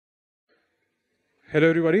Hello,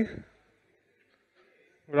 everybody.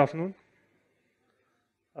 Good afternoon.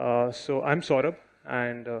 So I'm Saurabh,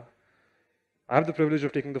 and I have the privilege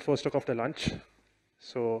of taking the first talk after lunch.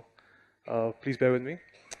 So please bear with me.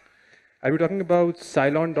 I'll be talking about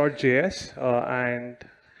Cylon.JS and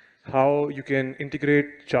how you can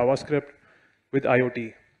integrate JavaScript with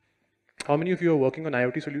IoT. How many of you are working on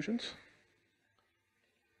IoT solutions?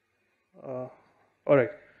 All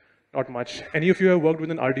right, not much. Any of you have worked with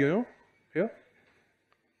an Arduino here?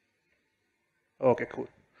 Okay, cool.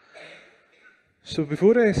 So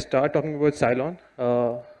before I start talking about Cylon,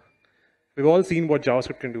 we've all seen what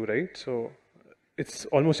JavaScript can do, right? So it's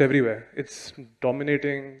almost everywhere. It's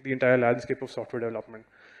dominating the entire landscape of software development.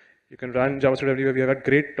 You can run JavaScript everywhere. We have had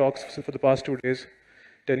great talks for the past 2 days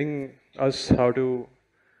telling us how to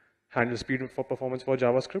handle speed for performance for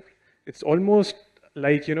JavaScript. It's almost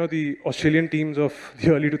like, the Australian teams of the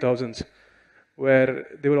early 2000s, where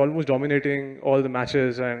they were almost dominating all the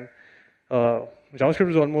matches, and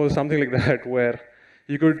JavaScript is almost something like that, where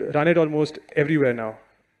you could run it almost everywhere now.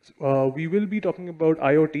 We will be talking about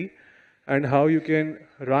IoT and how you can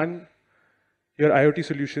run your IoT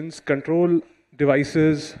solutions, control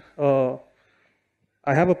devices. I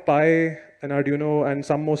have a Pi, an Arduino, and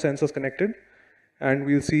some more sensors connected, and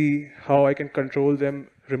we'll see how I can control them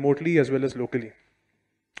remotely as well as locally.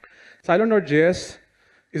 Cylon.js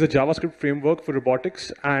is a JavaScript framework for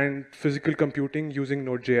robotics and physical computing using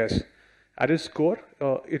Node.js. At its core,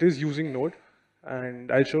 it is using Node,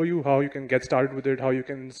 and I'll show you how you can get started with it, how you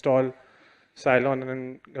can install Cylon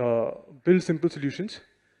and build simple solutions.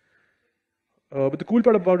 But the cool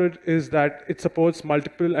part about it is that it supports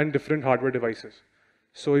multiple and different hardware devices.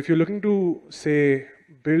 So if you're looking to, say,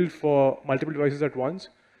 build for multiple devices at once,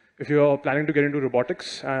 if you're planning to get into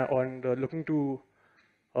robotics and looking to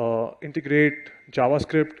integrate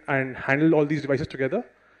JavaScript and handle all these devices together,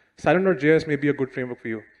 Cylon.js may be a good framework for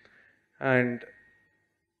you. And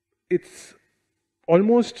it's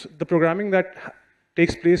almost the programming that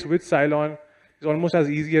takes place with Cylon is almost as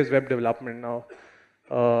easy as web development now.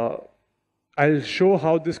 I'll show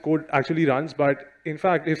how this code actually runs, but in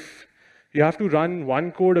fact, if you have to run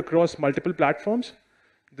one code across multiple platforms,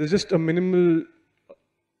 there's just a minimal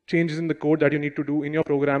changes in the code that you need to do in your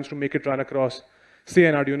programs to make it run across, say,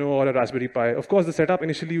 an Arduino or a Raspberry Pi. Of course, the setup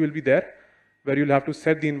initially will be there, where you'll have to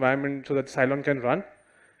set the environment so that Cylon can run,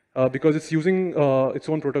 because it's using its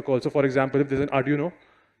own protocol. So for example, if there's an Arduino,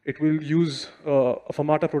 it will use a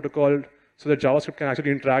Fermata protocol so that JavaScript can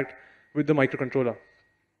actually interact with the microcontroller.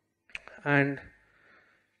 And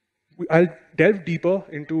I'll delve deeper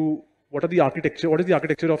into what is the architecture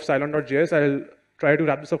of Cylon.js. I'll try to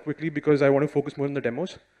wrap this up quickly because I want to focus more on the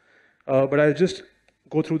demos. But I'll just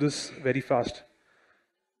go through this very fast.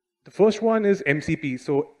 The first one is MCP.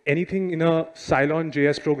 So anything in a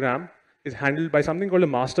Cylon.js program is handled by something called a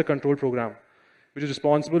master control program, which is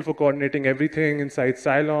responsible for coordinating everything inside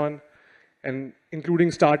Cylon, and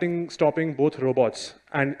including starting, stopping both robots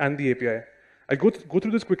and the API. I'll go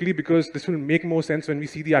through this quickly because this will make more sense when we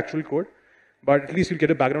see the actual code, but at least you'll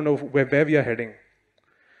get a background of where we are heading.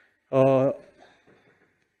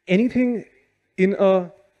 Anything in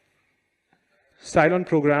a Cylon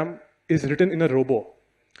program is written in a robo.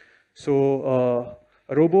 So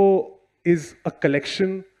a robo is a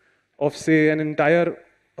collection of, say, an entire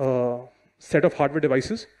set of hardware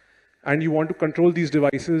devices, and you want to control these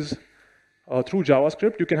devices through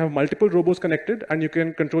JavaScript. You can have multiple robos connected, and you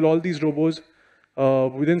can control all these robos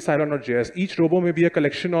within Cylon.js. Each robo may be a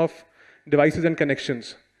collection of devices and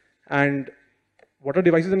connections. And what are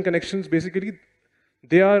devices and connections? Basically,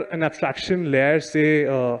 they are an abstraction layer, say,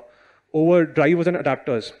 over drivers and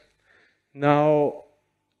adapters. Now,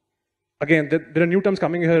 again, there are new terms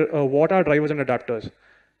coming here. What are drivers and adapters?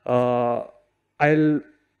 To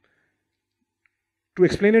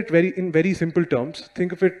explain it in very simple terms,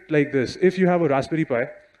 think of it like this. If you have a Raspberry Pi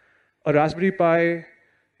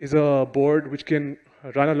is a board which can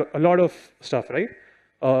run a lot of stuff, right?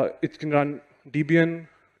 It can run Debian,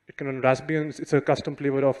 it can run Raspbian, it's a custom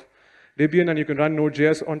flavor of Debian, and you can run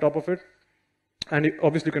Node.js on top of it, and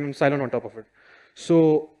obviously you can run Cylon on top of it.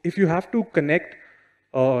 So if you have to connect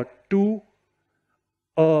to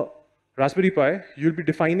a Raspberry Pi, you'll be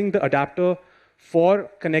defining the adapter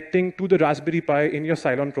for connecting to the Raspberry Pi in your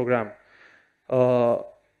Cylon program.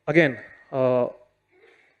 Again,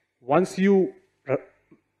 once you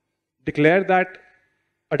declare that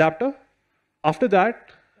adapter, after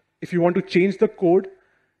that, if you want to change the code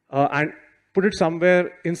and put it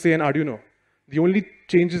somewhere in, say, an Arduino, the only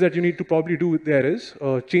changes that you need to probably do there is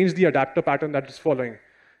change the adapter pattern that is following.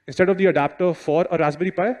 Instead of the adapter for a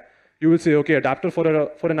Raspberry Pi, you will say, okay, adapter for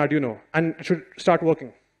an Arduino, and it should start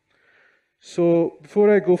working. So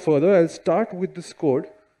before I go further, I'll start with this code.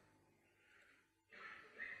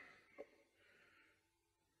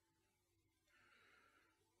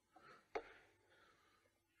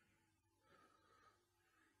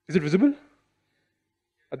 Is it visible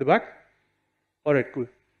at the back? All right, cool.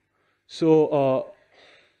 So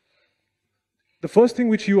the first thing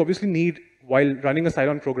which you obviously need while running a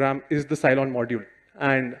Cylon program is the Cylon module.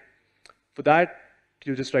 And for that,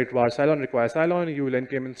 you just write var Cylon require Cylon, you will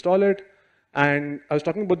npm install it. And I was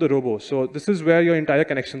talking about the robo. So this is where your entire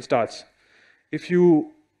connection starts. If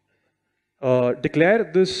you declare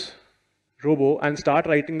this robo and start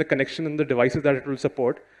writing the connection and the devices that it will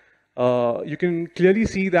support, you can clearly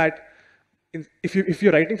see that if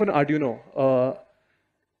you're writing for an Arduino,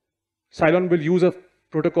 Cylon will use a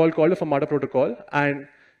protocol called a Famada protocol, and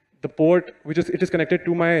the port it is connected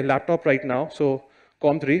to my laptop right now, so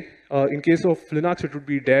COM3. In case of Linux, it would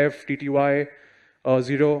be dev, tty,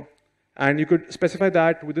 0, and you could specify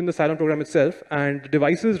that within the Cylon program itself. And the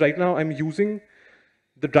devices right now, I'm using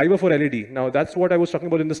the driver for LED. Now, that's what I was talking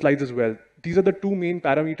about in the slides as well. These are the two main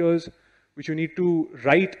parameters which you need to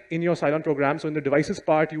write in your Cylon program. So in the devices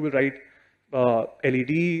part, you will write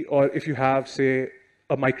LED, or if you have, say,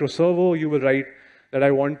 a micro servo, you will write that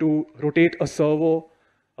I want to rotate a servo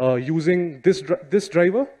using this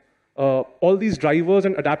driver. All these drivers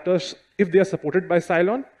and adapters, if they are supported by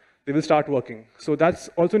Cylon, they will start working. So that's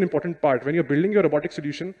also an important part. When you're building your robotic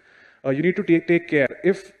solution, you need to take care.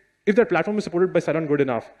 If that platform is supported by Cylon good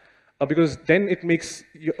enough, because then it makes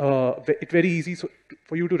it very easy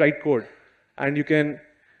for you to write code. And you can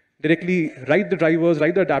directly write the drivers,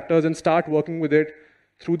 write the adapters, and start working with it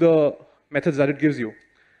through the methods that it gives you.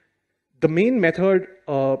 The main method,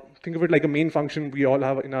 think of it like a main function we all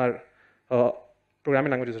have in our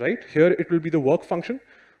programming languages, right? Here it will be the work function,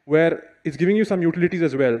 where it's giving you some utilities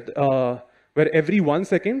as well, where every 1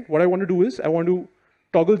 second, what I want to do is I want to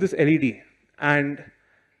toggle this LED. And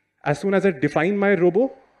as soon as I define my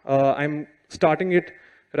robo, I'm starting it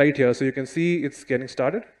right here. So you can see it's getting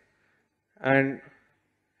started. And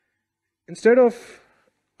instead of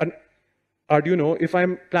an Arduino, if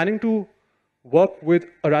I'm planning to work with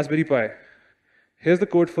a Raspberry Pi, here's the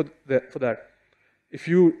code for that. If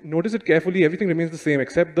you notice it carefully, everything remains the same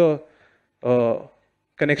except the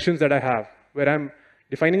connections that I have, where I'm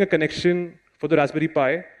defining a connection for the Raspberry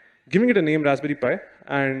Pi, giving it a name Raspberry Pi,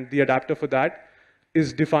 and the adapter for that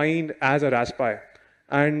is defined as a Raspi.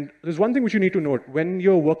 And there's one thing which you need to note. When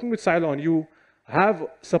you're working with Cylon, you have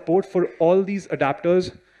support for all these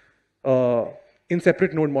adapters in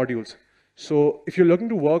separate node modules. So if you're looking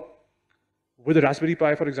to work with a Raspberry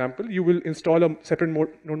Pi, for example, you will install a separate node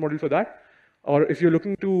module for that. Or if you're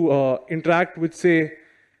looking to interact with, say,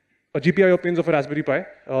 a GPIO pins of a Raspberry Pi,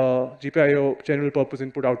 GPIO general purpose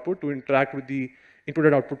input-output, to interact with the input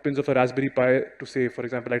and output pins of a Raspberry Pi to, say, for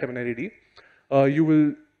example, light up an LED, you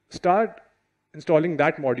will start installing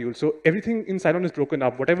that module. So everything in Cylon is broken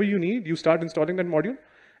up. Whatever you need, you start installing that module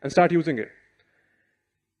and start using it.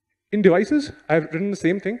 In devices, I've written the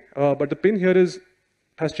same thing, but the pin here has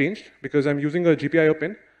changed because I'm using a GPIO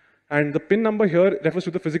pin. And the pin number here refers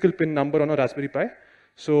to the physical pin number on a Raspberry Pi.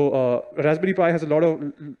 So Raspberry Pi has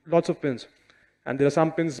lots of pins. And there are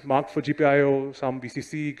some pins marked for GPIO, some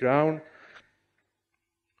VCC, ground.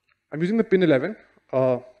 I'm using the pin 11,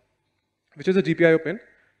 which is a GPIO pin.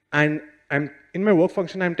 And in my work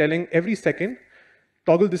function, I'm telling every second,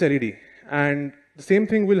 toggle this LED. And the same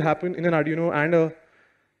thing will happen in an Arduino and a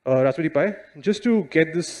Raspberry Pi. Just to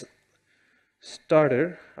get this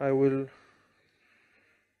started, I will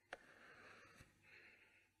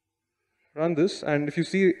run this. And if you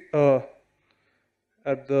see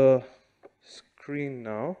at the screen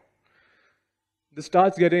now, this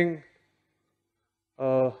starts blinking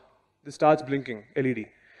LED.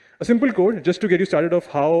 A simple code just to get you started of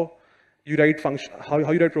how you write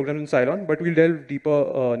programs in Cylon, but we'll delve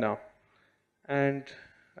deeper now. And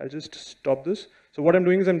I'll just stop this. So what I'm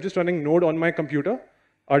doing is I'm just running Node on my computer.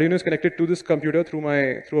 Arduino is connected to this computer through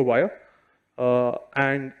a wire.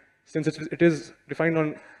 And since it is defined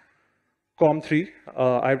on COM3,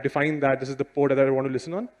 I've defined that this is the port that I want to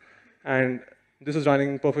listen on. And this is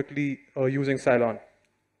running perfectly using Cylon.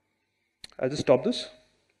 I'll just stop this.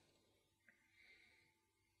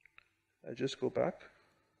 I'll just go back.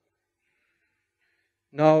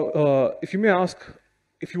 Now, if you may ask,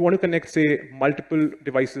 if you want to connect, say, multiple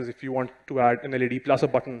devices, if you want to add an LED plus a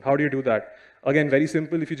button, how do you do that? Again, very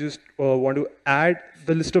simple. If you just want to add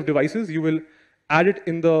the list of devices, you will add it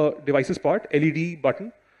in the devices part, LED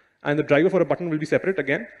button, and the driver for a button will be separate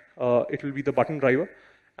again. It will be the button driver,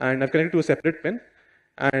 and I've connected to a separate pin.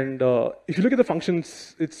 And if you look at the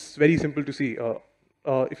functions, it's very simple to see.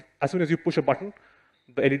 as soon as you push a button,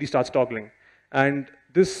 the LED starts toggling. And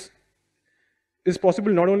this is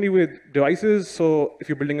possible not only with devices, so if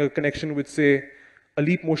you're building a connection with, say, a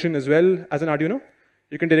leap motion as well as an Arduino,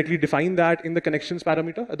 you can directly define that in the connections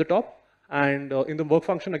parameter at the top. And in the work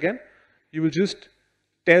function, again, you will just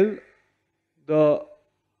tell the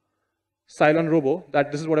Cylon robo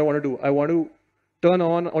that this is what I want to do. I want to turn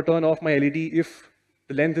on or turn off my LED if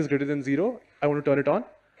the length is greater than 0. I want to turn it on.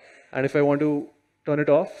 And if I want to turn it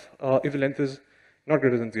off, if the length is not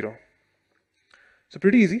greater than 0. So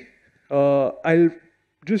pretty easy. I'll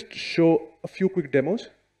just show a few quick demos.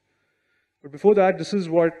 But before that, this is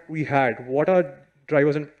what we had. What are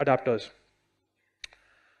drivers and adapters?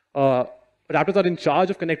 Adapters are in charge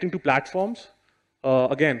of connecting to platforms,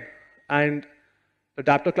 again. And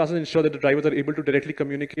adapter classes ensure that the drivers are able to directly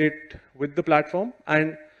communicate with the platform.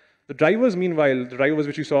 And the drivers, meanwhile, the drivers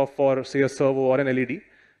which you saw for, say, a servo or an LED,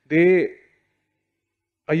 they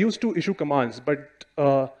are used to issue commands, but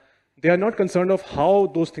they are not concerned of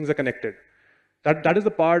how those things are connected. That is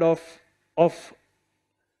the part of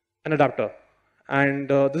an adapter. And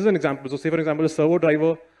this is an example. So say, for example, a servo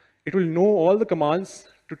driver, it will know all the commands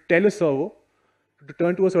to tell a servo to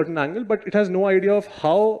turn to a certain angle, but it has no idea of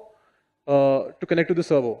how to connect to the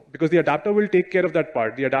servo, because the adapter will take care of that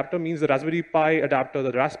part. The adapter means the Raspberry Pi adapter,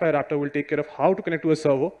 the Raspberry adapter will take care of how to connect to a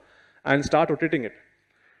servo and start rotating it.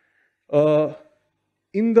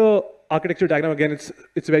 In the architecture diagram, again,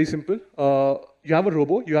 it's very simple. You have a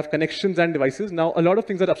robo, you have connections and devices. Now, a lot of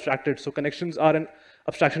things are abstracted. So connections are an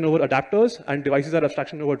abstraction over adapters, and devices are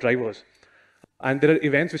abstraction over drivers. And there are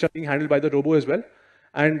events which are being handled by the robo as well.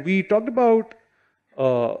 And we talked about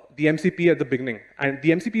the MCP at the beginning. And the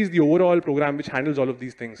MCP is the overall program which handles all of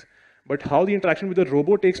these things. But how the interaction with the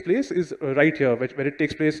robo takes place is right here, where it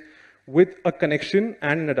takes place with a connection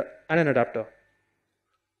and an adapter.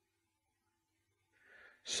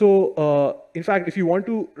 So, in fact, if you want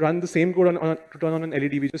to run the same code to turn on an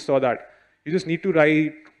LED, we just saw that. You just need to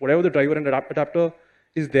write whatever the driver and adapter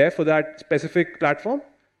is there for that specific platform.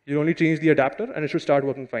 You only change the adapter, and it should start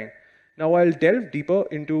working fine. Now, I'll delve deeper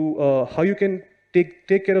into how you can take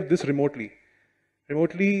care of this remotely.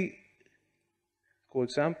 Remotely,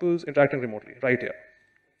 code samples, interacting remotely, right here.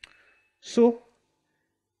 So,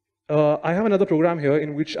 I have another program here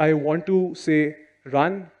in which I want to, say,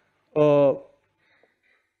 run a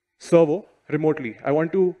servo remotely. I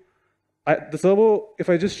want to, the servo, if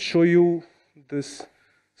I just show you this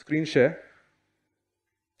screen share,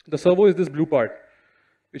 the servo is this blue part,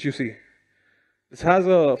 which you see. This has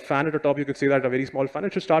a fan at the top, you could say that, a very small fan.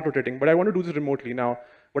 It should start rotating, but I want to do this remotely. Now,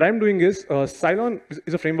 what I'm doing is, Cylon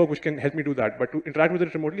is a framework which can help me do that, but to interact with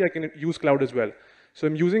it remotely, I can use cloud as well. So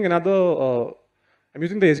I'm using I'm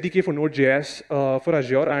using the SDK for Node.js for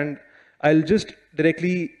Azure, and I'll just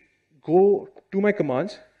directly go to my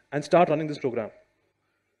commands and start running this program.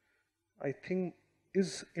 I think,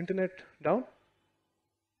 is internet down?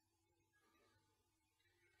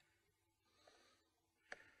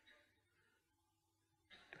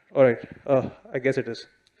 All right, I guess it is.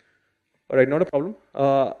 All right, not a problem.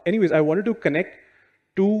 Anyways, I wanted to connect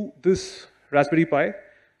to this Raspberry Pi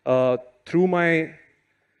through my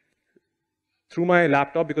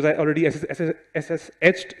laptop because I already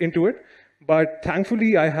SSH'd into it. But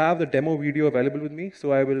thankfully, I have the demo video available with me,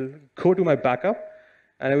 so I will go to my backup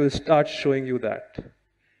and I will start showing you that.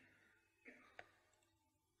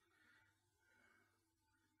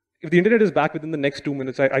 If the internet is back within the next 2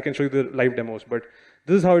 minutes, I can show you the live demos, but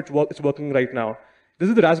this is how it's working right now. This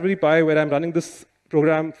is the Raspberry Pi where I'm running this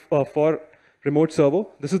program for remote servo.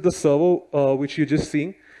 This is the servo which you're just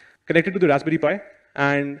seeing, connected to the Raspberry Pi,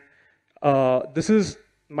 and this is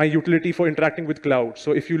my utility for interacting with cloud.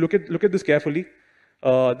 So if you look at this carefully,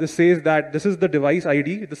 this says that this is the device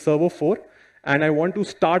ID, the servo 4, and I want to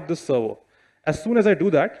start this servo. As soon as I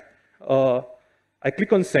do that, I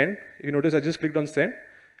click on send. You notice I just clicked on send,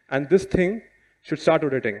 and this thing should start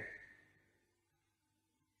rotating.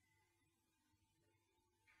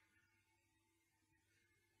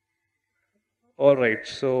 All right,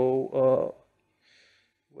 so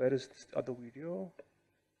where is this other video?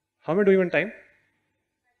 How am I doing on time?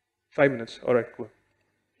 5 minutes. All right, cool.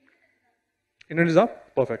 Internet is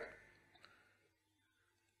up? Perfect.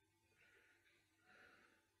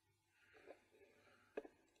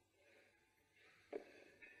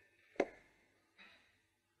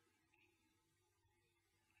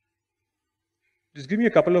 Just give me a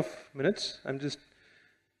couple of minutes. I'm just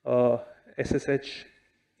SSHing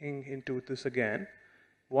into this again.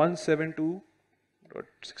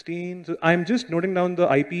 172.16. So I'm just noting down the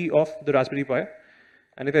IP of the Raspberry Pi.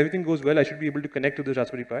 And if everything goes well, I should be able to connect to this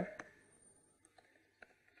Raspberry Pi.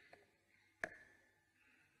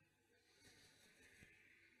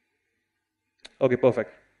 Okay,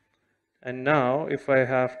 perfect. And now, if I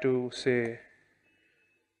have to say,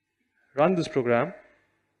 run this program,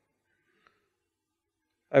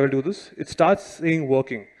 I will do this. It starts saying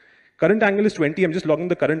working. Current angle is 20. I'm just logging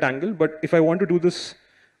the current angle. But if I want to do this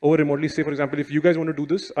over remotely, say, for example, if you guys want to do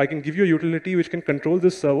this, I can give you a utility which can control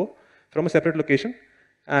this server from a separate location.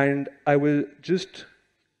 And I will just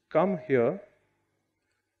come here.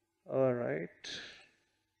 All right.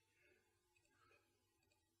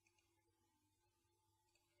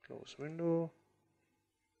 Close window.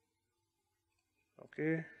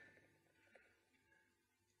 Okay.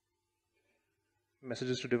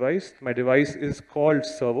 Messages to device. My device is called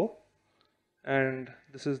server. And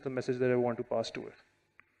this is the message that I want to pass to it.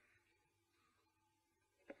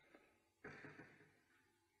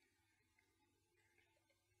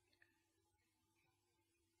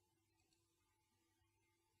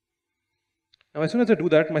 Now, as soon as I do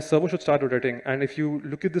that, my server should start rotating. And if you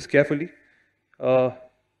look at this carefully,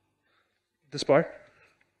 this part,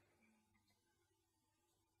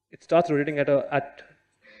 it starts rotating at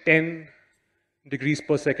 10 degrees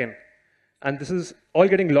per second. And this is all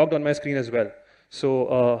getting logged on my screen as well.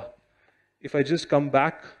 So if I just come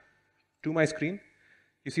back to my screen,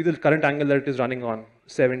 you see the current angle that it is running on,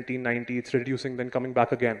 70, 90, it's reducing, then coming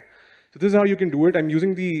back again. So this is how you can do it. I'm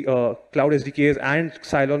using the Cloud SDKs and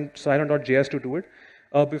Cylon.JS to do it.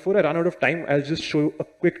 Before I run out of time, I'll just show a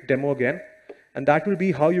quick demo again. And that will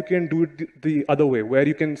be how you can do it the other way, where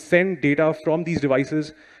you can send data from these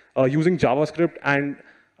devices using JavaScript and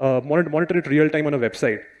monitor it real time on a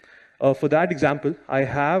website. For that example, I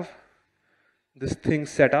have this thing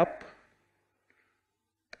set up.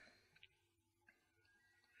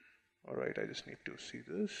 All right, I just need to see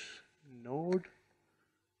this. Node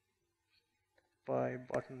by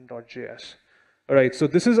button.js. All right, so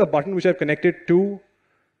this is a button which I've connected to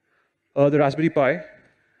the Raspberry Pi.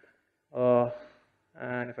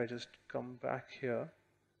 And if I just come back here,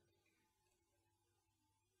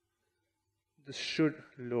 this should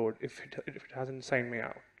load if it hasn't signed me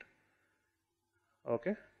out.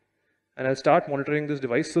 Okay. And I'll start monitoring this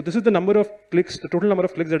device. So this is the number of clicks, the total number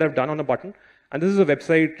of clicks that I've done on a button. And this is a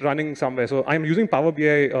website running somewhere. So I'm using Power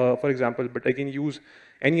BI, for example, but I can use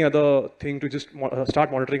any other thing to just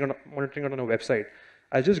start monitoring it on a website.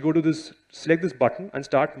 I'll just go to this, select this button and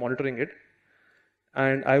start monitoring it.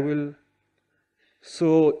 And I will,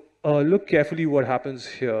 so look carefully what happens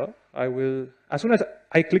here. I will, as soon as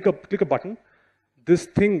I click a button, this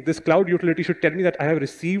cloud utility should tell me that I have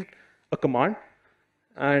received a command.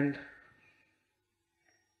 And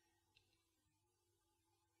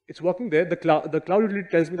it's working there. The cloud utility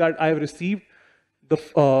tells me that I have received the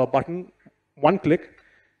button, one click,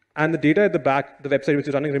 and the data at the back, the website which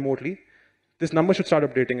is running remotely, this number should start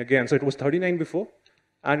updating again. So it was 39 before,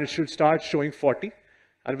 and it should start showing 40.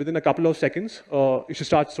 And within a couple of seconds, it should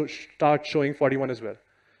start showing 41 as well.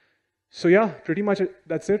 So yeah, pretty much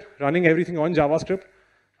that's it. Running everything on JavaScript,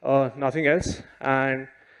 nothing else. And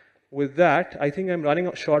with that, I think I'm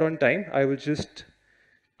running short on time. I will just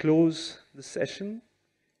close the session.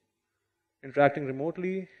 Interacting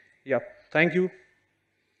remotely. Yeah, thank you.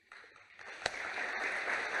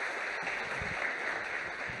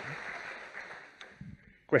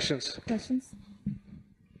 Questions? Questions?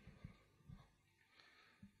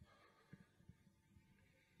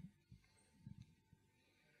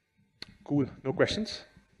 Cool. No questions?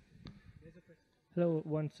 Hello,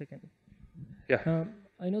 1 second. Yeah.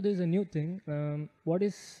 I know there's a new thing. What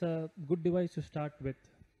is a good device to start with?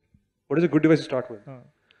 What is a good device to start with?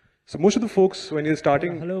 So most of the folks, when you're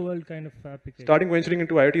starting, Hello World kind of application. starting venturing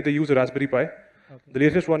into IoT, they use a Raspberry Pi. Okay. The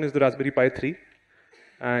latest one is the Raspberry Pi 3.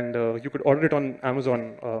 And you could order it on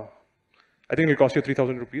Amazon. I think it'll cost you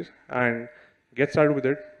 3,000 rupees. And get started with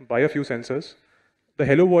it, buy a few sensors. The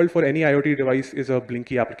Hello World for any IoT device is a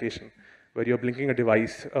Blinky application, where you're blinking a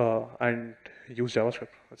device and use JavaScript.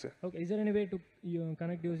 That's it. Okay. Is there any way to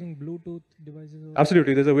connect using Bluetooth devices?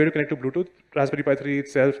 Absolutely. There's a way to connect to Bluetooth. Raspberry Pi 3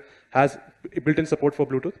 itself has built-in support for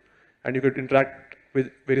Bluetooth, and you could interact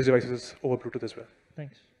with various devices over Bluetooth as well.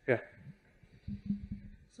 Thanks. Yeah.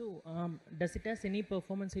 So, does it has any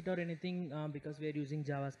performance hit or anything because we are using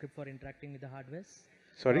JavaScript for interacting with the hardware?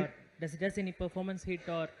 Sorry? Or does it has any performance hit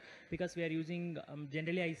or because we are using,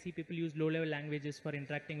 generally I see people use low-level languages for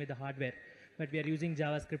interacting with the hardware, but we are using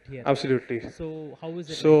JavaScript here. Absolutely. So, how is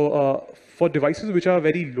it? So for devices which are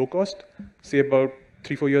very low cost, say about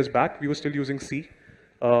 3-4 years back, we were still using C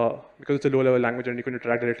because it's a low-level language and you can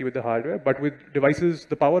interact directly with the hardware. But with devices,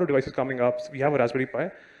 the power of devices coming up, we have a Raspberry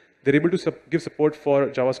Pi. They're able to give support for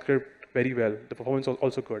JavaScript very well. The performance is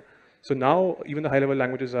also good. So now even the high-level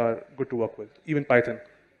languages are good to work with, even Python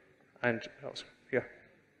and JavaScript. Yeah.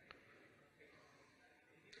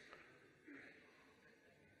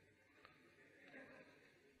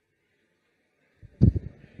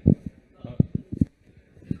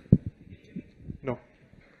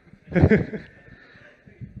 If you're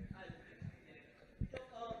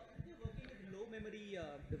working with low memory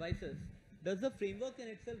devices, does the framework in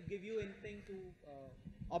itself give you anything to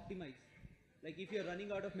optimize? Like if you're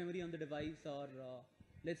running out of memory on the device, or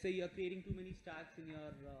let's say you're creating too many stacks in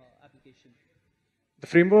your application. The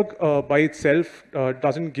framework by itself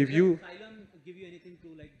doesn't give you. Cylon give you anything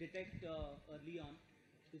to like detect early on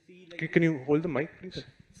to see like. Can you hold the mic, please?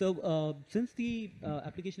 So since the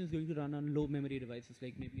application is going to run on low memory devices,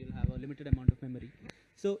 like maybe you'll have a limited amount of memory.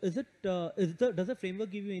 So does the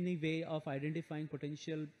framework give you any way of identifying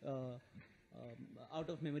potential out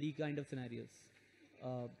of memory kind of scenarios?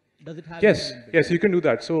 Does it have? Yes, you can do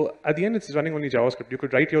that. So at the end, it's running only JavaScript. You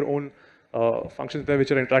could write your own functions there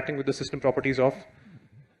which are interacting with the system properties of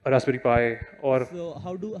a Raspberry Pi or. So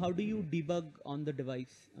how do you debug on the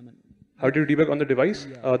device? I mean, how do you debug on the device?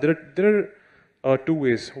 Yeah. There are two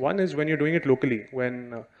ways. One is when you're doing it locally,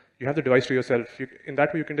 when you have the device to yourself. In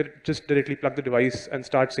that way, you can just directly plug the device and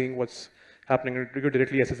start seeing what's happening, and you could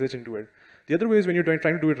directly SSH into it. The other way is when you're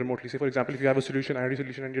trying to do it remotely. Say, for example, if you have a solution, IoT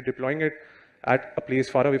solution, and you're deploying it at a place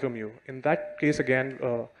far away from you. In that case, again,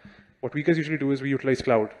 what we guys usually do is we utilize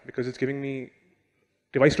cloud because it's giving me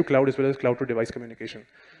device to cloud as well as cloud to device communication.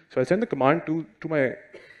 So I send the command to my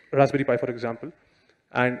Raspberry Pi, for example,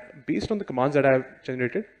 and based on the commands that I have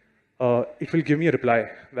generated, it will give me a reply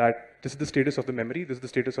that this is the status of the memory, this is the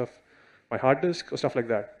status of my hard disk, or stuff like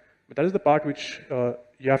that. But that is the part which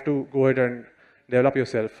you have to go ahead and develop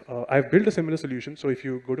yourself. I've built a similar solution. So if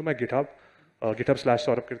you go to my GitHub,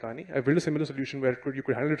 GitHub/Saurabh Kirtani, I've built a similar solution where you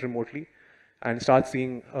could handle it remotely and start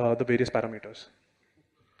seeing the various parameters.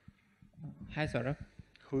 Hi, Saurabh.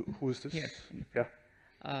 Who is this? Yes.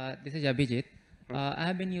 Yeah. This is Abhijit. I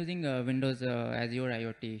have been using Windows Azure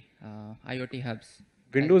IoT hubs.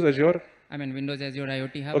 Windows Azure? I mean Windows Azure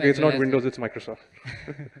IoT hub. Okay, it's not Windows, it's Microsoft.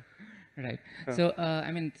 Right. So,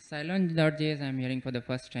 I mean, Cylon.JS I'm hearing for the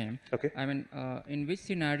first time. Okay. I mean, in which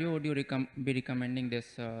scenario would you be recommending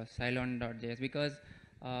this Cylon.js? Because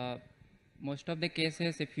most of the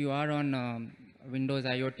cases, if you are on Windows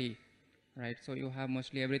IoT, right, so you have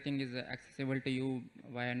mostly everything is accessible to you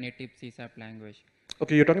via native C# language.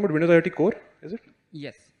 Okay, you're talking about Windows IoT Core, is it?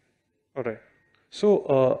 Yes. All right.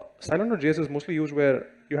 So Cylon.js is mostly used where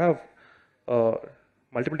you have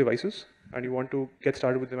multiple devices and you want to get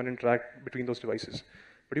started with them and interact between those devices.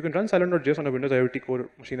 But you can run Cylon.js on a Windows IoT Core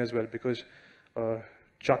machine as well, because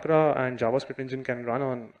Chakra and JavaScript engine can run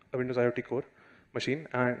on a Windows IoT Core machine,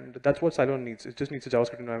 and that's what Cylon needs. It just needs a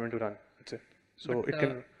JavaScript environment to run. That's it. So but, it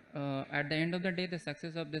can. At the end of the day, the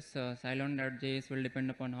success of this Cylon.js will depend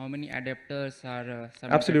upon how many adapters are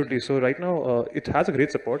submitted. Absolutely. So right now, it has a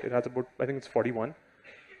great support. It has about, I think it's 41.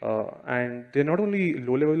 And they're not only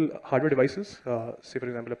low-level hardware devices, say for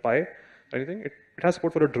example a Pi or anything, it has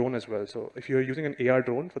support for a drone as well. So if you're using an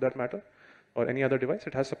ARDrone for that matter, or any other device,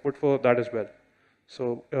 it has support for that as well.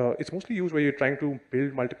 So it's mostly used where you're trying to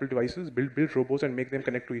build multiple devices, build robots and make them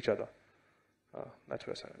connect to each other. That's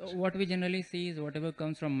where Cylon is. What we generally see is whatever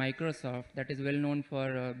comes from Microsoft, that is well known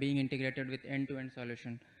for being integrated with end-to-end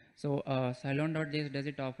solution. So Cylon.js, does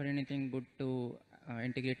it offer anything good to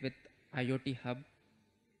integrate with IoT Hub?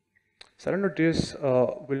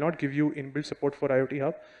 Cylon.js will not give you inbuilt support for IoT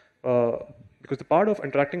Hub because the part of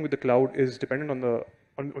interacting with the cloud is dependent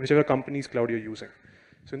on whichever company's cloud you're using.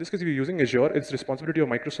 So in this case, if you're using Azure, it's the responsibility of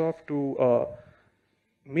Microsoft to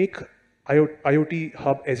make IoT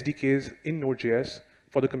Hub SDKs in Node.js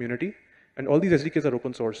for the community. And all these SDKs are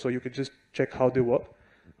open source, so you could just check how they work.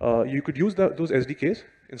 You could use those SDKs,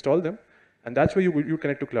 install them, and that's where you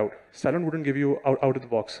connect to cloud. Cylon wouldn't give you out of the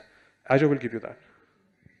box. Azure will give you that.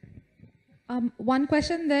 One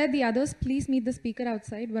question there. The others, please meet the speaker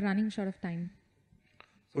outside. We're running short of time.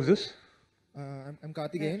 Who's this? I'm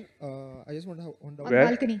Karthikeyan. I just want to on the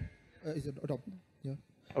balcony. Is it top? Yeah.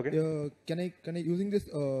 Okay. Can I using this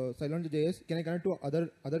Cylon.js? Can I connect to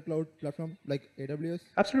other cloud platform like AWS?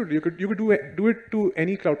 Absolutely. You could do it to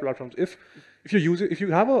any cloud platforms. If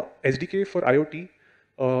you have a SDK for IoT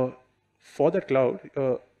for that cloud,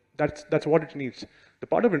 that's what it needs. The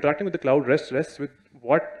part of interacting with the cloud rests with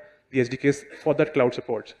what the SDKs for that cloud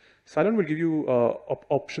supports. Cylon will give you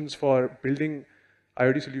options for building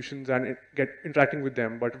IoT solutions and interacting with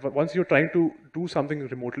them. But once you're trying to do something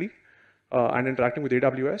remotely and interacting with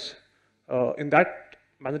AWS, in that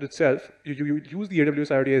manner itself, you use the AWS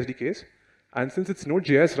IoT SDKs. And since it's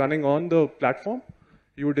Node.js running on the platform,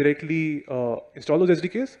 you would directly install those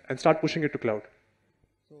SDKs and start pushing it to cloud.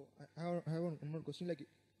 So I have one more question. Like,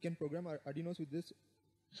 can program Arduinos with this?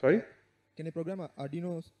 Sorry? Can I program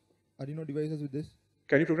Arduino devices with this?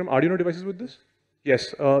 Can you program Arduino devices with this?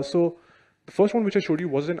 Yes. So the first one which I showed you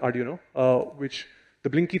was an Arduino, which the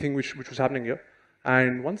blinky thing which was happening here.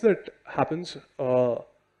 And once that happens,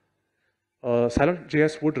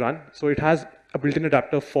 Cylon.JS would run. So it has a built-in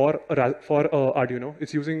adapter for Arduino.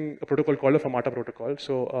 It's using a protocol called the Fermata protocol.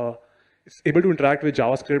 So it's able to interact with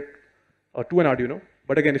JavaScript to an Arduino.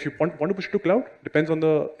 But again, if you want to push it to cloud, depends on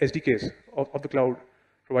the SDKs of the cloud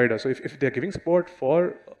provider. So if they're giving support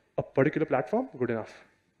for a particular platform, good enough.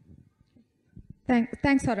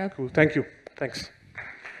 Thanks, Saurabh. Cool. Thank you. Thanks.